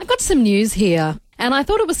got some news here, and I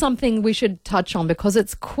thought it was something we should touch on because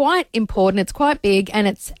it's quite important, it's quite big, and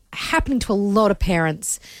it's happening to a lot of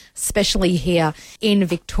parents, especially here in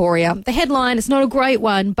Victoria. The headline is not a great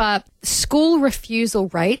one, but school refusal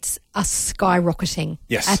rates are skyrocketing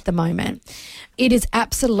at the moment. It is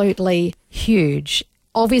absolutely huge.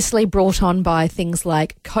 Obviously brought on by things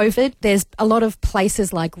like COVID. There's a lot of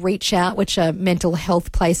places like Reach Out, which are mental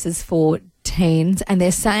health places for teens, and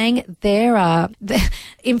they're saying the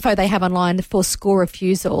info they have online for school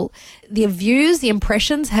refusal, the views, the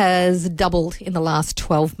impressions has doubled in the last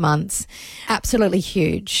 12 months. Absolutely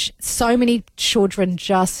huge. So many children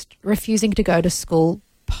just refusing to go to school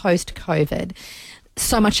post-COVID.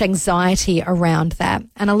 So much anxiety around that,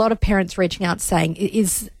 and a lot of parents reaching out saying it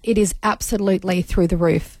is absolutely through the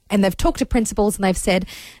roof. And they've talked to principals and they've said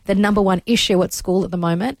the number one issue at school at the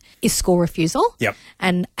moment is school refusal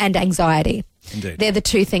and anxiety. Indeed. They're the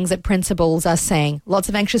two things that principals are saying. Lots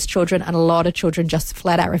of anxious children and a lot of children just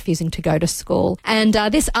flat out refusing to go to school. And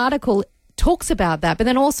this article talks about that, but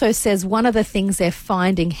then also says one of the things they're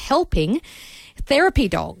finding helping, therapy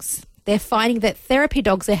dogs. They're finding that therapy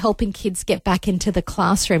dogs are helping kids get back into the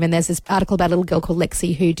classroom. And there's this article about a little girl called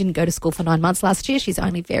Lexi who didn't go to school for 9 months last year. She's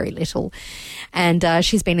only very little. And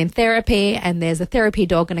she's been in therapy, and there's a therapy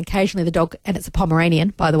dog, and occasionally the dog, and it's a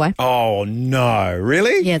Pomeranian, by the way. Oh, no.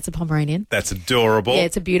 Really? Yeah, it's a Pomeranian. That's adorable. Yeah,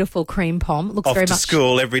 it's a beautiful cream pom. Looks Off very to much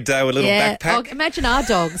school every day with a little backpack. Oh, imagine our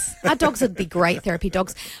dogs. Our dogs would be great therapy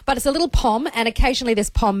dogs. But it's a little pom, and occasionally this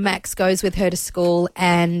pom, Max, goes with her to school,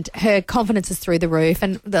 and her confidence is through the roof.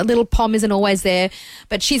 And the little pom isn't always there,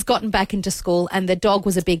 but she's gotten back into school, and the dog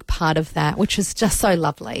was a big part of that, which was just so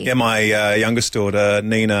lovely. Yeah, my youngest daughter,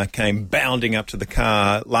 Nina, came bounding up to the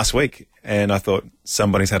car last week, and I thought,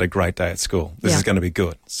 somebody's had a great day at school. This is going to be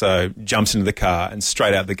good. So jumps into the car and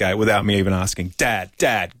straight out the gate without me even asking, Dad,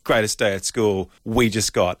 greatest day at school. We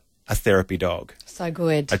just got a therapy dog. So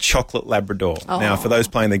good. A chocolate Labrador. Oh. Now, for those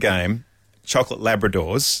playing the game, chocolate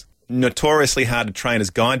Labradors, notoriously hard to train as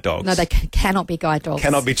guide dogs. No, they cannot be guide dogs.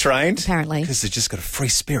 Cannot be trained. Apparently. Because they've just got a free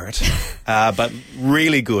spirit. But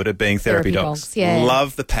really good at being therapy dogs. Yeah.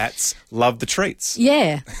 Love the pats, love the treats.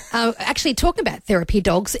 Yeah. Actually, talking about therapy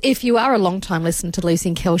dogs, if you are a long-time listener to Lucy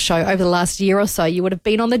and Kel show, over the last year or so, you would have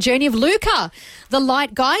been on the journey of Luca, the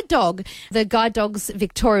light guide dog. The guide dogs,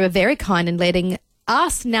 Victoria, were very kind in letting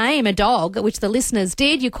us name a dog, which the listeners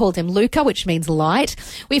did. You called him Luca, which means light.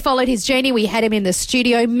 We followed his journey. We had him in the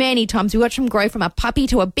studio many times. We watched him grow from a puppy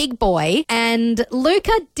to a big boy. And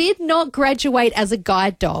Luca did not graduate as a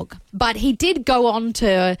guide dog, but he did go on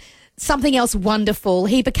to something else wonderful.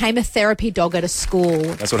 He became a therapy dog at a school.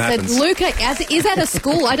 That's what happens. So Luca is at a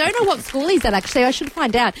school. I don't know what school he's at, actually. I should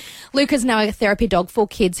find out. Luca's now a therapy dog for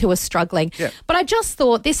kids who are struggling. Yeah. But I just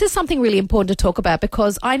thought this is something really important to talk about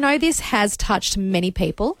because I know this has touched many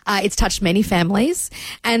people. It's touched many families.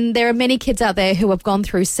 And there are many kids out there who have gone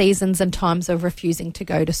through seasons and times of refusing to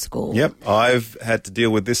go to school. Yep. I've had to deal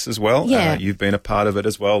with this as well. Yeah. You've been a part of it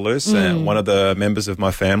as well, Luce. One of the members of my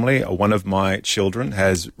family, one of my children,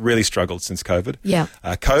 has really struggled since COVID. Yeah.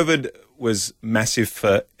 COVID was massive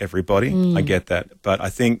for everybody. I get that. But I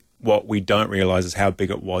think what we don't realise is how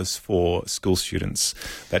big it was for school students.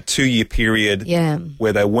 That 2-year period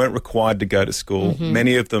where they weren't required to go to school,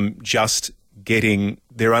 many of them just getting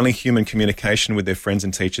their only human communication with their friends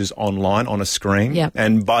and teachers online on a screen. Yep.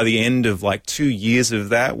 And by the end of like 2 years of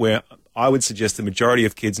that, where I would suggest the majority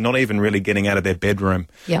of kids not even really getting out of their bedroom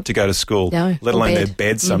to go to school, let alone their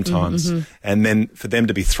bed sometimes. And then for them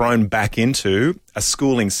to be thrown back into a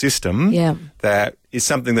schooling system that is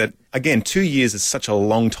something that, again, 2 years is such a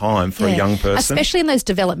long time for a young person. Especially in those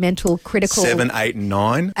developmental critical... 7, 8 and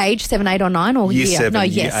 9. Age 7, 8 or 9 or year year? 7, no,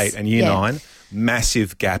 year yes. 8 and year 9.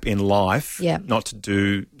 Massive gap in life not to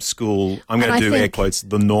do school, I'm going to do air quotes,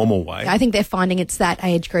 the normal way. I think they're finding it's that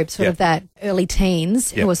age group, sort of that early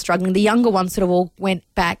teens who are struggling. The younger ones sort of all went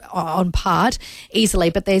back on part easily,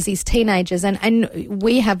 but there's these teenagers and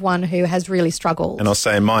we have one who has really struggled. And I'll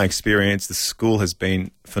say in my experience, the school has been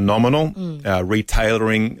phenomenal,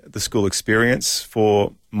 retailoring the school experience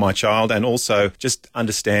for my child and also just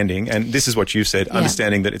understanding, and this is what you said,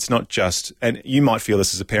 understanding that it's not just, and you might feel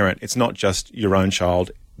this as a parent, it's not just your own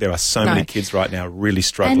child. There are so many kids right now really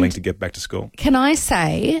struggling to get back to school. Can I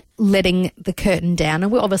say, letting the curtain down,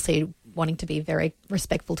 and wanting to be very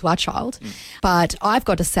respectful to our child. But I've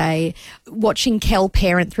got to say, watching Kel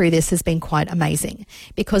parent through this has been quite amazing,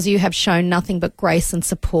 because you have shown nothing but grace and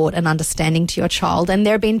support and understanding to your child. And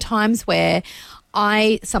there have been times where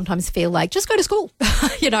I sometimes feel like, just go to school.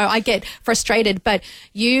 I get frustrated, but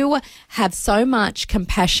you have so much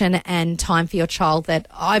compassion and time for your child that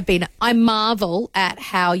I marvel at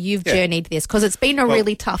how you've journeyed this, because it's been a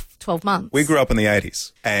really tough 12 months. We grew up in the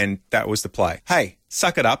 80s, and that was the play. Hey,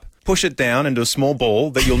 suck it up. Push it down into a small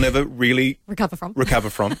ball that you'll never really recover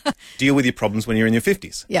from. Deal with your problems when you're in your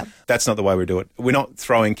 50s. Yeah. That's not the way we do it. We're not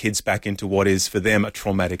throwing kids back into what is for them a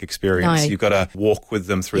traumatic experience. No. You've got to walk with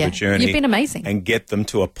them through the journey. You've been amazing. And get them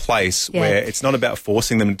to a place where it's not about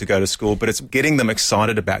forcing them to go to school, but it's getting them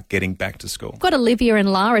excited about getting back to school. We've got Olivia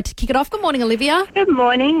and Lara to kick it off. Good morning, Olivia. Good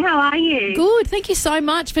morning. How are you? Good. Thank you so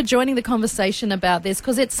much for joining the conversation about this,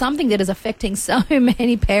 because it's something that is affecting so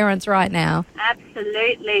many parents right now.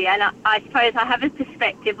 Absolutely. And I suppose I have a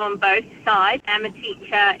perspective on both sides. I'm a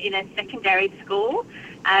teacher in a secondary school,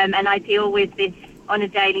 and I deal with this on a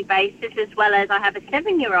daily basis, as well as I have a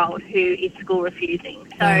 7-year-old who is school refusing.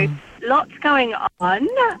 So lots going on.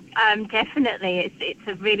 Definitely, it's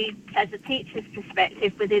a really, as a teacher's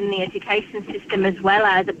perspective within the education system, as well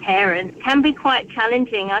as a parent, can be quite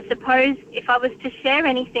challenging. I suppose if I was to share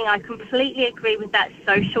anything, I completely agree with that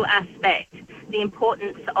social aspect, the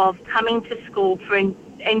importance of coming to school for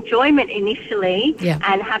enjoyment initially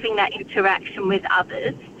and having that interaction with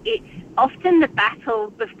others. It's often the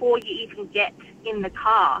battle before you even get in the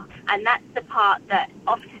car, and that's the part that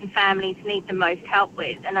often families need the most help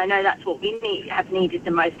with, and I know that's what we have needed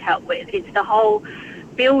the most help with. It's the whole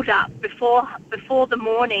build-up before the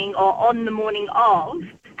morning or on the morning of,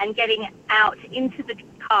 and getting out into the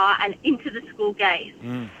car and into the school gates.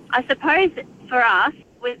 I suppose for us,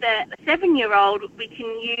 with a 7-year-old, we can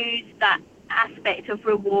use that aspect of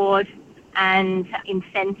reward and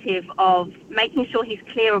incentive of making sure he's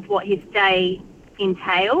clear of what his day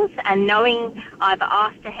entails, and knowing I've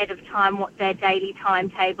asked ahead of time what their daily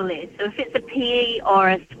timetable is. So if it's a PE or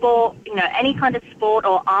a sport, any kind of sport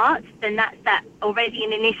or art, then that's already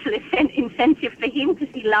an initial incentive for him,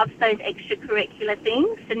 because he loves those extracurricular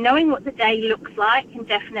things. So knowing what the day looks like can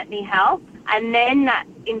definitely help. And then that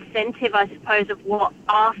incentive, I suppose, of what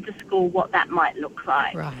after school, what that might look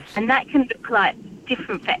like. Right. And that can look like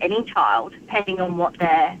different for any child, depending on what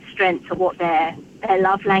their strengths or what their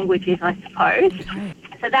love language is, I suppose. Okay.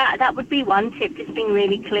 So that would be one tip, just being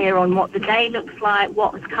really clear on what the day looks like,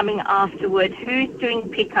 what's coming afterward, who's doing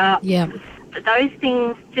pickup. Yeah. Those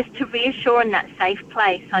things, just to reassure in that safe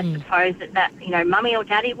place, I suppose, that mummy or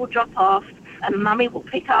daddy will drop off, and mummy will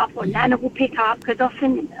pick up, or nana will pick up, because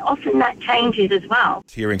often that changes as well.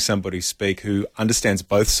 Hearing somebody speak who understands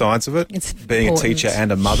both sides of it, it's being important. a teacher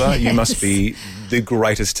and a mother, you must be the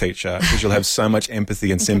greatest teacher, because you'll have so much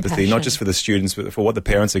empathy and sympathy, not just for the students, but for what the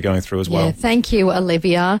parents are going through as well. Yeah, thank you,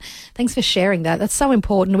 Olivia. Thanks for sharing that. That's so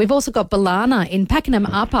important. We've also got Balana in Pakenham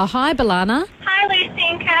Upper. Hi, Balana. Hi, Lucy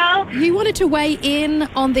and Cal. You wanted to weigh in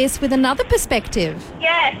on this with another perspective.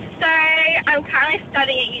 Yes, so I'm currently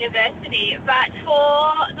studying at university, but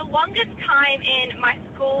for the longest time in my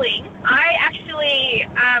schooling, I actually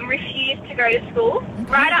refused to go to school.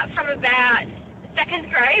 Right up from about second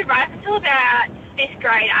grade, right up until about 5th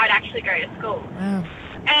grade, I would actually go to school. Wow.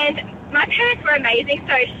 And my parents were amazing,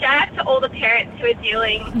 so shout out to all the parents who are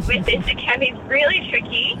dealing with this. It can be really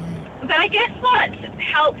tricky. But I guess what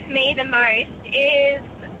helped me the most is,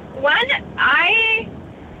 one, I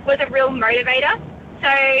was a real motivator.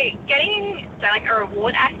 So getting a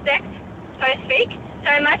reward aspect, so to speak.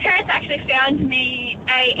 So my parents actually found me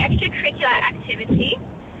a extracurricular activity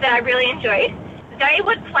that I really enjoyed. They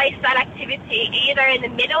would place that activity either in the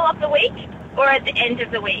middle of the week or at the end of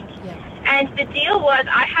the week. Yeah. And the deal was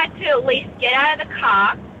I had to at least get out of the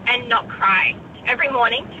car and not cry every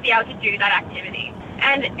morning to be able to do that activity.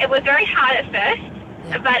 And it was very hard at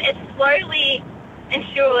first, but it slowly and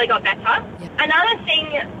surely got better. Yeah. Another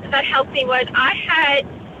thing that helped me was I had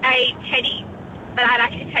a teddy that I'd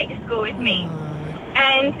actually take to school with me.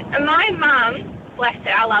 And my mum, bless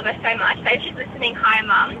her, I love her so much, so if she's listening, hi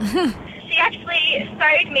Mum. She actually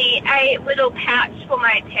sewed me a little pouch for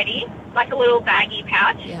my teddy, like a little baggy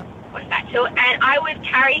pouch. Yeah. Or satchel, and I would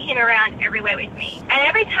carry him around everywhere with me. And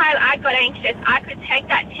every time I got anxious, I could take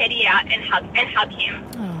that teddy out and hug him.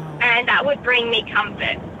 Oh. And that would bring me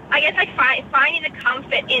comfort. I guess finding the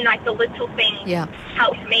comfort in the little things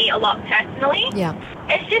helped me a lot personally. Yeah.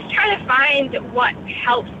 It's just trying to find what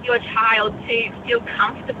helps your child to feel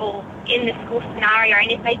comfortable in the school scenario.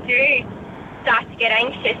 And if they do start to get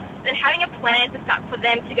anxious, then having a plan to start for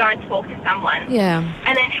them to go and talk to someone. Yeah.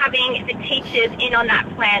 And then having the teachers in on that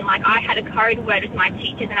plan. Like, I had a code word with my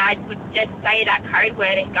teachers, and I would just say that code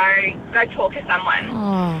word and go talk to someone.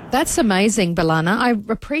 Oh, that's amazing, Belana. I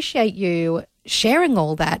appreciate you sharing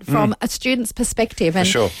all that from a student's perspective. And,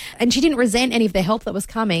 For sure. And she didn't resent any of the help that was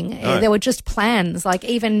coming. No. There were just plans, like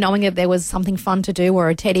even knowing that there was something fun to do or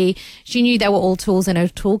a teddy, she knew they were all tools in her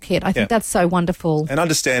toolkit. I think that's so wonderful. And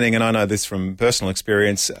understanding, and I know this from personal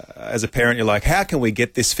experience, as a parent, you're like, how can we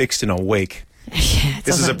get this fixed in a week?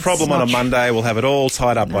 This is a problem on a Monday. We'll have it all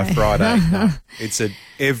tied up by Friday. No, it's a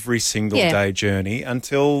every single day journey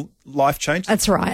until life changes. That's right.